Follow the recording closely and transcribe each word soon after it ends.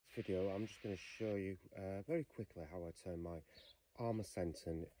Video, I'm just going to show you very quickly how I turn my Arrma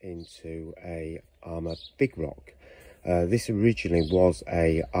Senton into a Arrma Big Rock. This originally was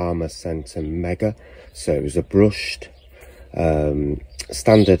a Arrma Senton Mega, so it was a brushed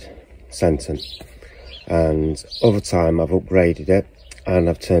standard Senton, and over time I've upgraded it and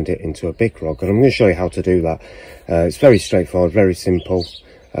I've turned it into a Big Rock, and I'm going to show you how to do that. It's very straightforward, very simple.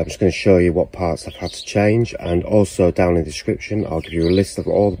 I'm just going to show you what parts I've had to change, and also down in the description I'll give you a list of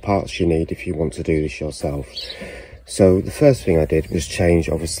all the parts you need if you want to do this yourself. So the first thing I did was change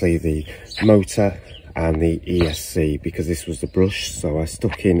obviously the motor and the ESC, because this was the brush. So I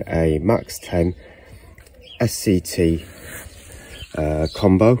stuck in a Max 10 SCT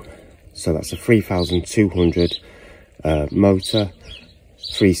combo, so that's a 3200 motor,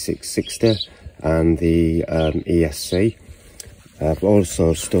 3660, and the ESC. I've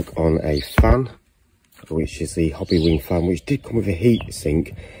also stuck on a fan, which is the Hobby Wing fan, which did come with a heat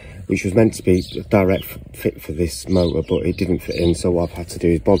sink, which was meant to be a direct fit for this motor, but it didn't fit in. So what I've had to do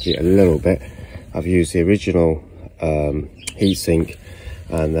is bodge it a little bit. I've used the original heat sink,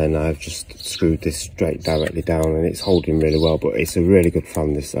 and then I've just screwed this straight directly down, and it's holding really well. But it's a really good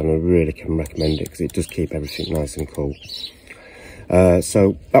fan, this, and I really can recommend it because it does keep everything nice and cool.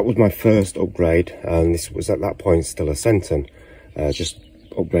 So that was my first upgrade, and this was at that point still a Senton. Just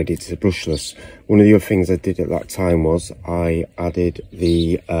upgraded to brushless. One of the other things I did at that time was I added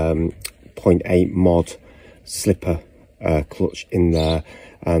the 0.8 mod slipper clutch in there,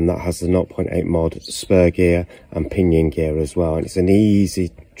 and that has the 0.8 mod spur gear and pinion gear as well, and it's an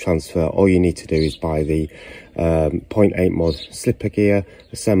easy transfer. All you need to do is buy the 0.8 mod slipper gear,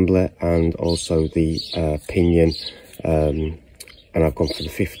 assemble it, and also the pinion, and I've gone for the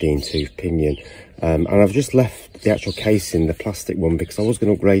 15 tooth pinion. And I've just left the actual casing, the plastic one, because I was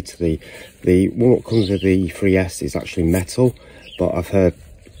going to upgrade to the one that comes with the 3S is actually metal, but I've heard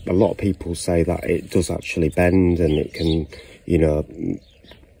a lot of people say that it does actually bend, and it can, you know,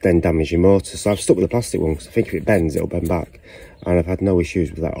 then damage your motor. So I've stuck with the plastic one because I think if it bends, it'll bend back, and I've had no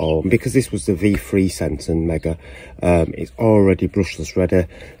issues with that at all. And because this was the V3 Senton Mega, it's already brushless ready,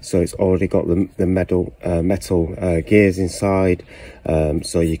 so it's already got the metal gears inside,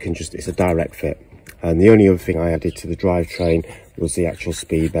 so you can just, it's a direct fit. And the only other thing I added to the drivetrain was the actual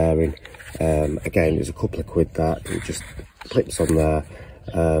speed bearing. Again, there's a couple of quid that it just clips on there,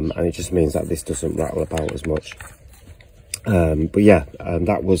 and it just means that this doesn't rattle about as much. But yeah,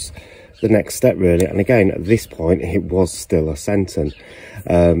 that was the next step really. And again, at this point it was still a Senton.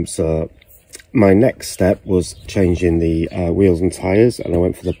 So my next step was changing the wheels and tyres, and I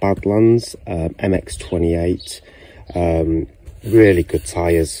went for the Badlands MX28. Really good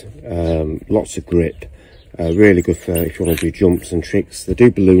tyres, lots of grip, really good for if you want to do jumps and tricks. They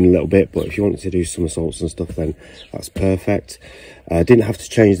do balloon a little bit, but if you want to do somersaults and stuff, then that's perfect. Didn't have to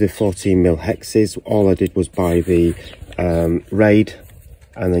change the 14mm hexes. All I did was buy the Raid,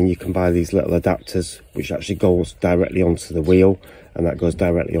 and then you can buy these little adapters which actually goes directly onto the wheel, and that goes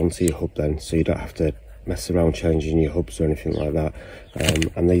directly onto your hub then, so you don't have to mess around changing your hubs or anything like that.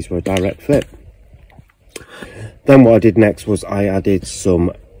 And these were a direct fit. Then what I did next was I added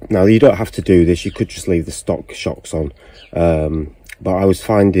some, now you don't have to do this, you could just leave the stock shocks on, but I was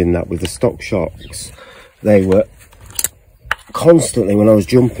finding that with the stock shocks, they were constantly, when I was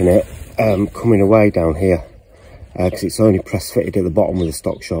jumping it, coming away down here, because it's only press fitted at the bottom with the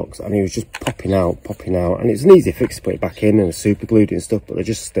stock shocks, and it was just popping out, and it's an easy fix to put it back in, and I super glued it and stuff, but they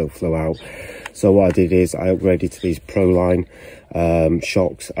just still flew out. So what I did is I upgraded to these Proline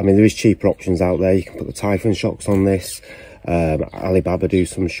shocks. I mean, there is cheaper options out there. You can put the Typhon shocks on this. Alibaba do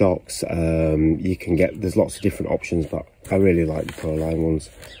some shocks. You can get, there's lots of different options, but I really like the Proline ones.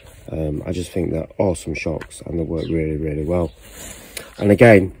 I just think they're awesome shocks, and they work really, really well. And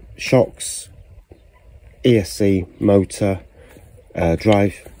again, shocks, ESC, motor,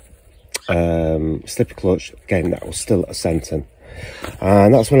 drive, slipper clutch, again, that was still a Senton.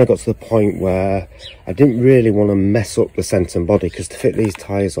 And that's when I got to the point where I didn't really want to mess up the Senton body, because to fit these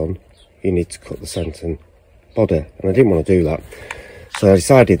tyres on, you need to cut the Senton body, and I didn't want to do that. So I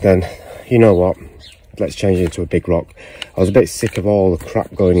decided then, you know what, let's change it into a Big Rock. I was a bit sick of all the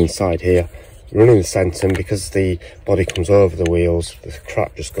crap going inside here, running the Senton, because the body comes over the wheels, the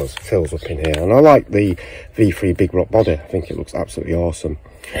crap just fills up in here. And I like the V3 Big Rock body, I think it looks absolutely awesome.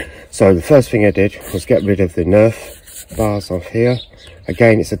 So the first thing I did was get rid of the Nerf bars off here.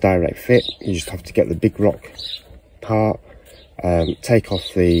 Again, it's a direct fit, you just have to get the Big Rock part, take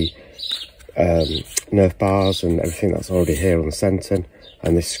off the Nerf bars and everything that's already here on the Senton,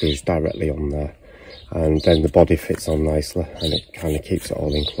 and this screws directly on there, and then the body fits on nicely, and it kind of keeps it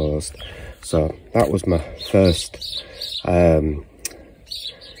all enclosed. So that was my first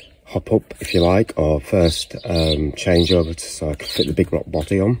hop up, if you like, or first change over so I could fit the big rock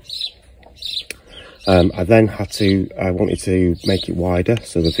body on. I wanted to make it wider,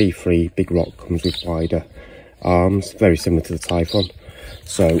 so the V3 Big Rock comes with wider arms, very similar to the Typhon.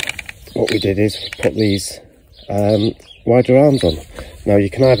 So what we did is put these wider arms on. Now you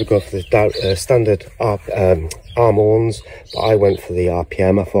can either go for the standard Arrma ones, but I went for the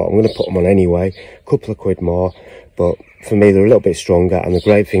RPM. I thought I'm going to put them on anyway, a couple of quid more, but for me they're a little bit stronger. And the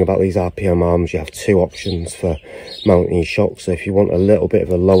great thing about these RPM arms, you have two options for mounting your shocks. So if you want a little bit of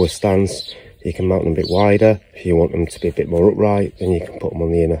a lower stance, you can mount them a bit wider. If you want them to be a bit more upright, then you can put them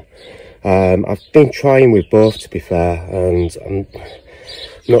on the inner. I've been trying with both, to be fair, and I'm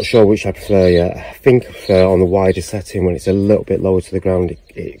not sure which I prefer yet. I think I prefer on the wider setting when it's a little bit lower to the ground.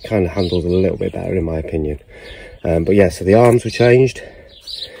 It kind of handles a little bit better in my opinion. But yeah, so the arms were changed.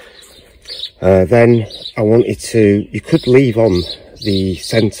 Then I wanted to, you could leave on the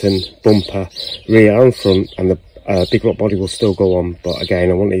Senton bumper rear and front, and the Big Rock body will still go on, but again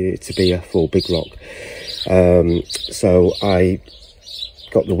I wanted it to be a full Big Rock. So I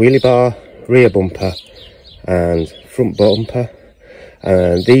got the wheelie bar, rear bumper and front bumper,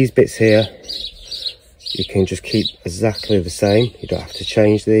 and these bits here you can just keep exactly the same. You don't have to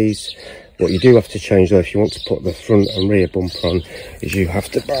change these. What you do have to change though, if you want to put the front and rear bumper on, is you have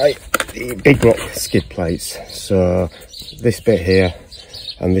to buy the Big Rock skid plates. So this bit here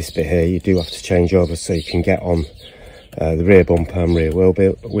and this bit here you do have to change over so you can get on the rear bumper and rear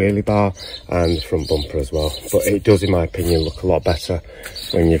wheelie bar and the front bumper as well. But it does, in my opinion, look a lot better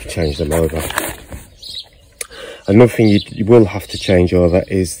when you've changed them over. Another thing you will have to change over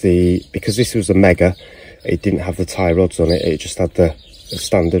is because this was a Mega, it didn't have the tie rods on it, it just had the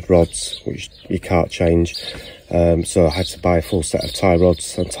standard rods, which you can't change. So I had to buy a full set of tie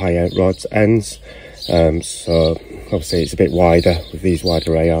rods and tie rods ends. So obviously it's a bit wider with these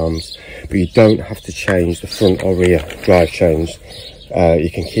wider A arms, but you don't have to change the front or rear drive chains. You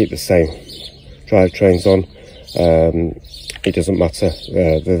can keep the same drive trains on. It doesn't matter.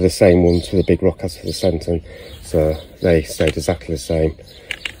 They're the same ones for the Big Rock as for the Senton, so they stayed exactly the same.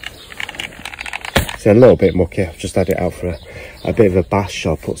 It's a little bit mucky. I've just had it out for a bit of a bash.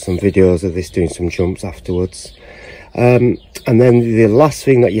 I'll put some videos of this doing some jumps afterwards. And then the last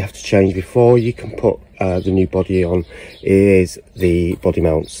thing that you have to change before you can put the new body on is the body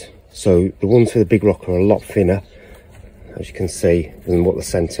mounts. So the ones for the Big Rock are a lot thinner, as you can see, than what the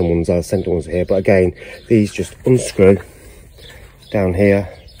Senton ones are. The Senton ones are here, but again, these just unscrew down here,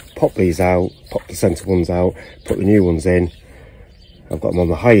 pop these out, pop the Senton ones out, put the new ones in. I've got them on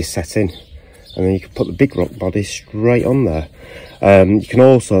the highest setting, and then you can put the Big Rock body straight on there. You can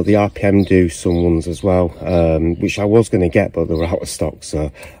also, the RPM do some ones as well, which I was going to get, but they were out of stock,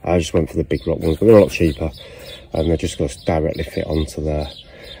 so I just went for the Big Rock ones, but they're a lot cheaper, and they just go directly fit onto there.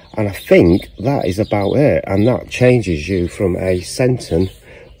 And I think that is about it, and that changes you from a Senton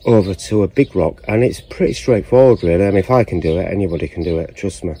over to a Big Rock, and it's pretty straightforward really. I mean, if I can do it, anybody can do it,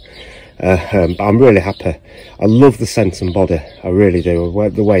 trust me. But I'm really happy. I love the Senton body, I really do.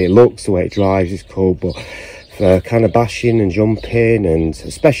 The way it looks, the way it drives is cool, but for kind of bashing and jumping, and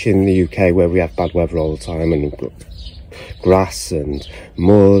especially in the UK where we have bad weather all the time, and grass and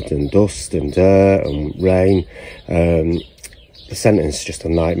mud and dust and dirt and rain, the Senton's just a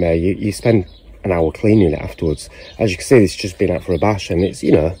nightmare. You spend an hour cleaning it afterwards. As you can see, it's just been out for a bash, and it's,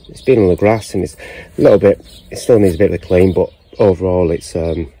 you know, it's been on the grass, and it's a little bit, it still needs a bit of a clean, but overall it's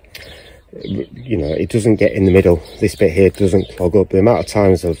you know, it doesn't get in the middle. This bit here doesn't clog up. The amount of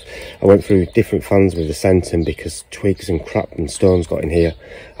times I went through different fans with the Senton because twigs and crap and stones got in here,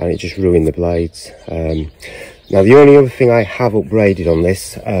 and it just ruined the blades. Now the only other thing I have upgraded on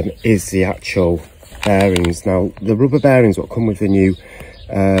this is the actual bearings. Now the rubber bearings what come with the new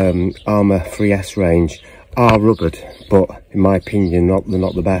Arrma 3S range are rubbered, but in my opinion they're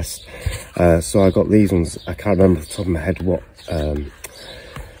not the best. So I got these ones. I can't remember off the top of my head what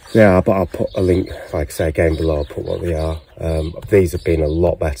they are, but I'll put a link, like I say again below, I'll put what they are. These have been a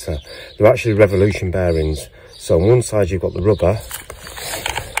lot better. They're actually Revolution bearings. So on one side you've got the rubber,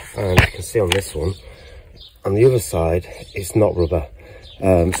 and you can see on this one, on the other side it's not rubber.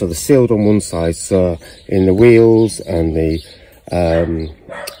 So they're sealed on one side, so in the wheels and the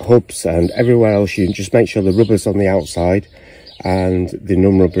hubs and everywhere else, you just make sure the rubber's on the outside and the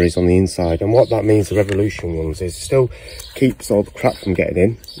non-rubber is on the inside. And what that means, the Revolution ones, is it still keeps all the crap from getting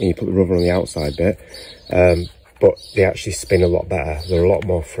in, and you put the rubber on the outside bit, but they actually spin a lot better. They're a lot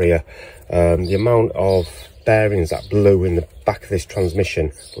more freer. The amount of bearings that blew in the back of this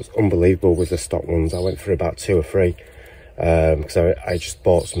transmission was unbelievable with the stock ones. I went through about 2 or 3. because I just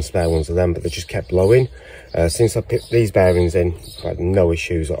bought some spare ones of them, but they just kept blowing. Since I put these bearings in, I've had no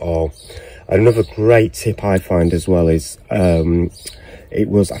issues at all. Another great tip I find as well is, it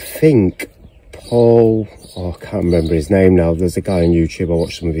was, I think, Paul, oh, I can't remember his name now. There's a guy on YouTube, I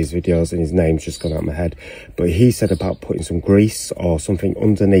watched some of his videos and his name's just gone out of my head. But he said about putting some grease or something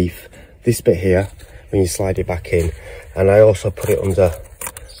underneath this bit here when you slide it back in. And I also put it under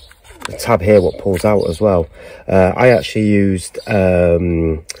the tab here, what pulls out as well. I actually used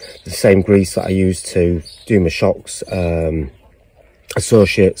the same grease that I used to do my shocks,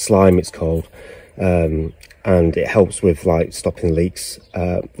 Associate Slime it's called, and it helps with like stopping leaks,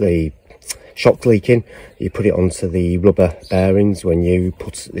 the shock leaking. You put it onto the rubber bearings when you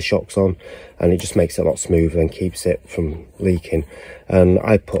put the shocks on, and it just makes it a lot smoother and keeps it from leaking. And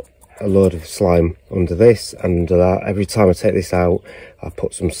I put a load of slime under this and under that. Every time I take this out, I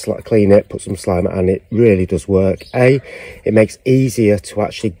put some clean it, put some slime, and it really does work. It makes it easier to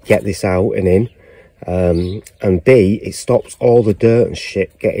actually get this out and in, and B, it stops all the dirt and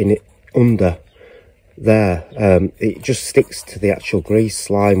shit getting it under there. It just sticks to the actual grease,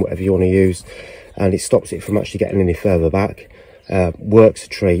 slime, whatever you want to use, and it stops it from actually getting any further back. Works a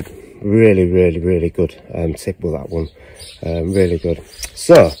treat. Really good tip with that one. Really good.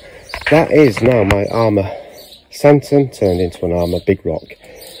 So that is now my Arrma Senton turned into an Arrma Big Rock.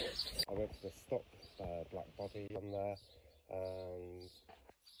 I went for the stock black body on there, and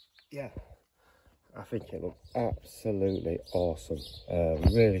yeah, I think it looks absolutely awesome.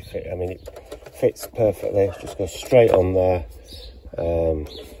 Really fit. I mean, it fits perfectly. It just goes straight on there.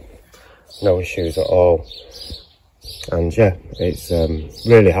 No issues at all. And yeah, it's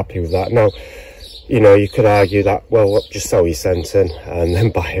really happy with that. Now, you know, you could argue that, well, just sell your Senton and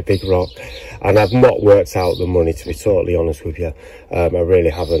then buy a Big Rock. And I've not worked out the money, to be totally honest with you. I really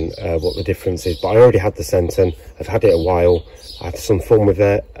haven't, what the difference is. But I already had the Senton. I've had it a while. I had some fun with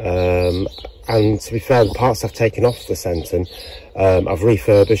it. And to be fair, the parts I've taken off the Senton, I've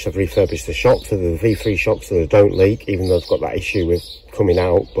refurbished the shocks, so the V3 shocks, so they don't leak, even though I've got that issue with coming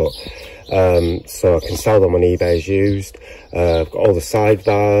out. But so I can sell them on eBay as used. I've got all the side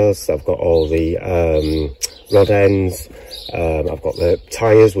bars, I've got all the rod ends, I've got the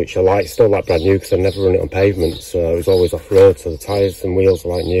tyres, which are like still like brand new because I never run it on pavement, so it was always off road, so the tyres and wheels are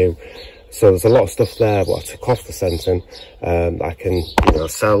like new. So there's a lot of stuff there, but I took off the Senton. I can, you know,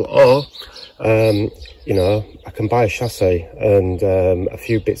 sell, or you know, I can buy a chassis and a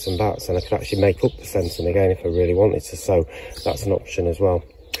few bits and bats, and I could actually make up the Senton again if I really wanted to. So that's an option as well.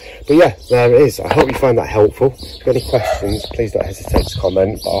 But yeah, there it is. I hope you find that helpful. If you've got any questions, please don't hesitate to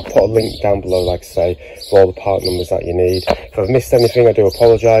comment. But I'll put a link down below, like I say, for all the part numbers that you need. If I've missed anything, I do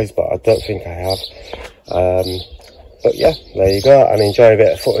apologise, but I don't think I have. But yeah, there you go, and enjoy a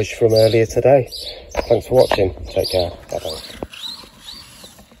bit of footage from earlier today. Thanks for watching. Take care. Bye bye.